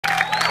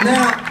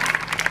Now,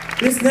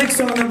 this next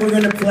song that we're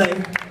going to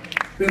play,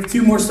 we have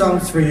 2 more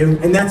songs for you,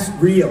 and that's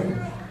real.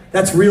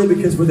 That's real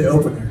because we're the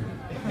opener.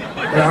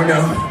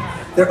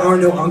 There are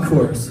no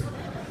encores.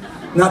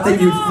 Not that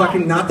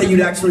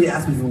you'd actually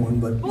ask me for one,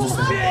 but just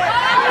listen.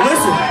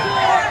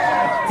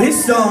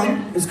 This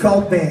song is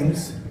called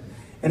Bangs,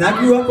 and I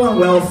grew up on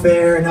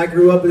welfare, and I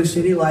grew up with a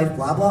shitty life,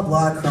 blah, blah,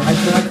 blah, cry.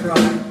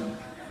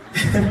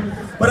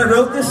 But I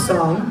wrote this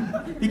song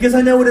because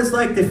I know what it's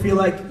like to feel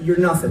like you're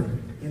nothing,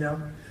 you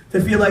know? To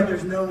feel like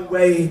there's no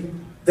way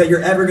that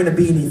you're ever gonna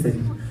be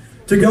anything.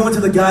 To go into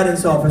the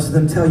guidance office and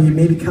then tell you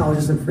maybe college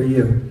isn't for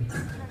you.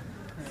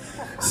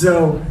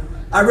 So,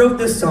 I wrote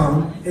this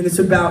song, and it's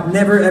about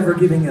never ever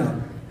giving up.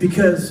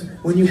 Because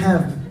when you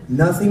have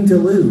nothing to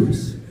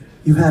lose,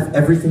 you have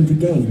everything to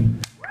gain.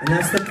 And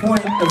that's the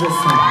point of this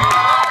song.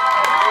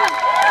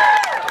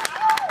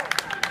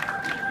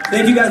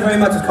 Thank you guys very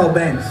much. It's called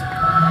Bangs.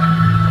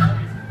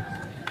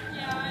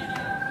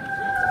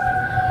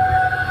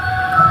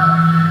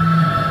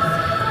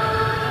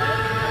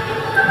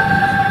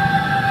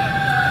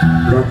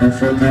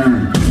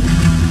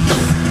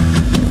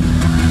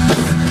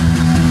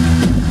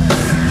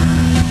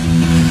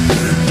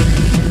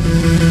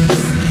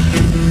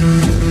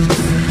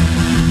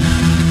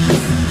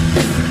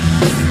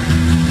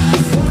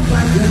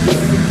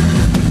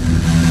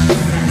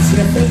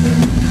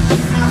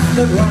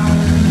 The ground,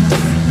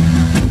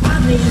 I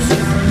need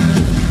sound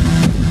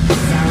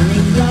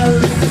need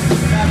love,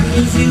 that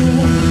needs you.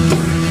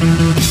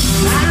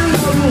 I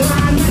know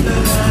I'm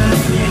never gonna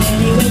make it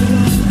anyway.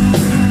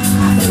 I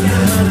think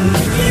I'm gonna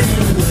make it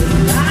anyway.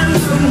 I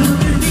know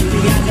maybe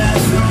I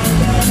just don't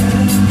care.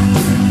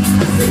 I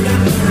think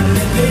I'm gonna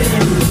make it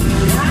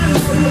anyway. I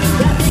know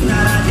that thing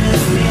that I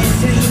just can't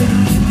say.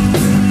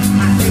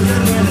 I think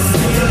I'm gonna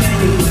say it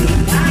anyway.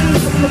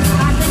 I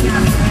think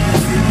I'm gonna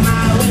have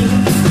my way.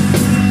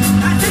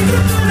 I'm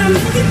gonna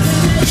make it today.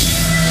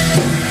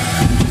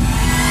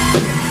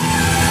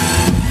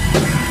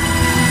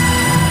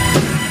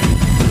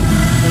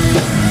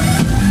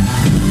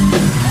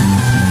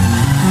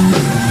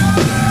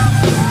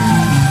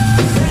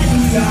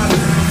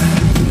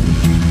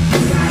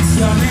 That's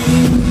your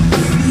name.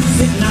 Use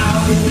it now.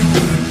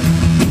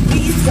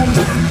 Please come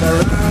back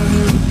around.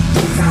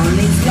 Town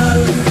needs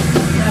love.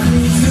 Love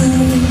needs you.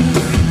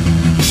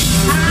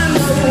 I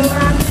know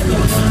I'm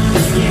never gonna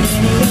make it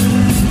anyway.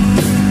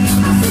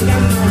 I'm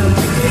gonna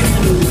make it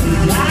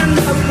anyway. I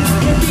know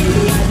maybe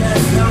I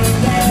just don't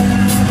care.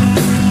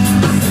 I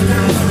think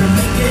I'm gonna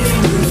make it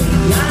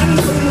anyway. I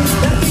know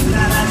the thing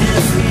that I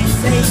just can't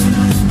say.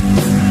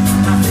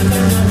 I think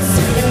I'm gonna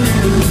say it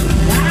anyway.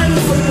 I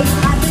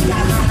think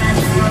I'm gonna have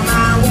it on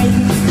my way.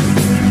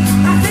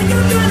 I think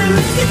I'm gonna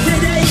make it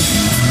today. I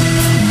think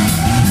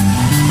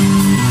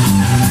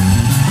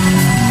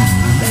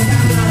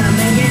I'm gonna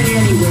make it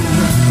anyway.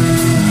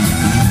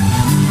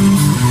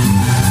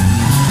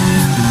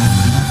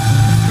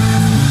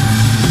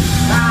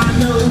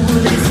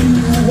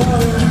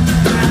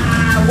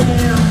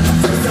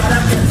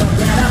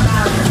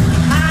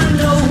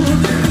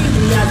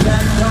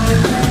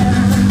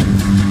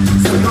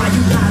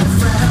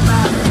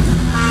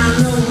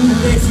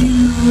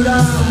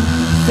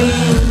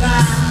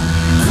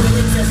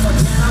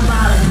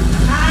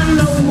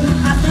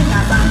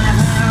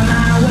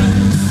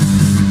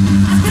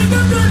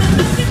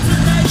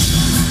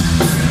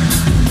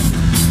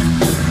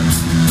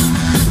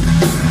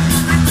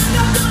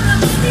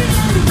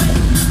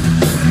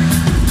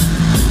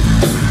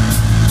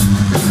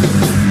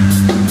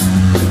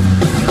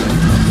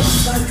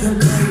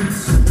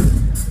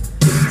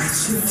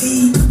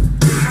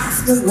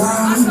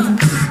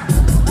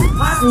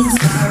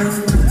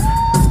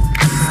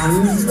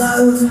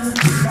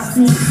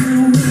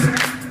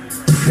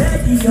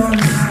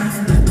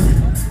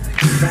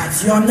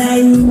 That's your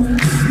name,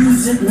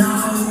 use it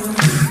now.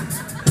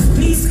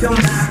 Please come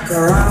back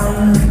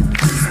around.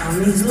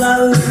 Sound needs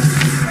love,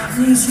 love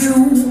needs you.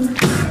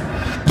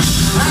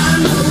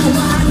 I know I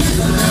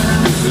never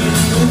gonna make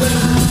it away.